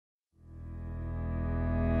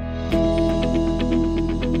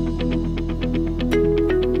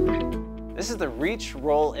with a reach,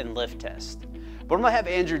 roll, and lift test. What I'm gonna have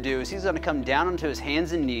Andrew do is he's gonna come down onto his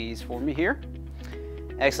hands and knees for me here.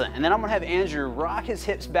 Excellent, and then I'm gonna have Andrew rock his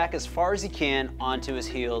hips back as far as he can onto his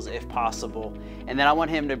heels if possible. And then I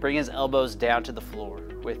want him to bring his elbows down to the floor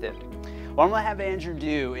with it. What I'm gonna have Andrew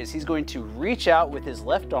do is he's going to reach out with his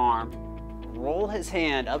left arm, roll his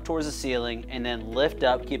hand up towards the ceiling, and then lift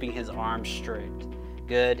up, keeping his arms straight.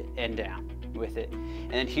 Good, and down with it.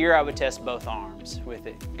 And then here I would test both arms with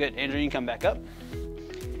it. Good, Andrew, you can come back up.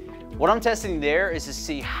 What I'm testing there is to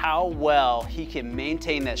see how well he can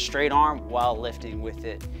maintain that straight arm while lifting with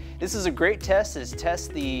it. This is a great test to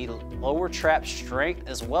test the lower trap strength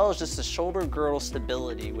as well as just the shoulder girdle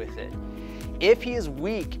stability with it. If he is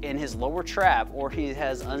weak in his lower trap or he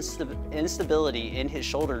has instability in his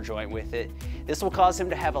shoulder joint with it, this will cause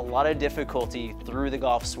him to have a lot of difficulty through the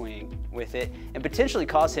golf swing with it and potentially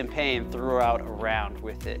cause him pain throughout a round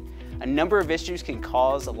with it. A number of issues can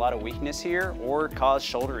cause a lot of weakness here or cause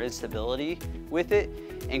shoulder instability with it,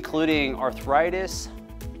 including arthritis,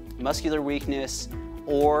 muscular weakness,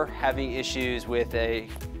 or having issues with a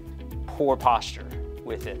poor posture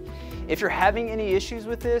with it. If you're having any issues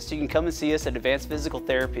with this, you can come and see us at Advanced Physical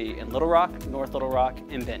Therapy in Little Rock, North Little Rock,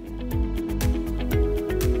 and Benton.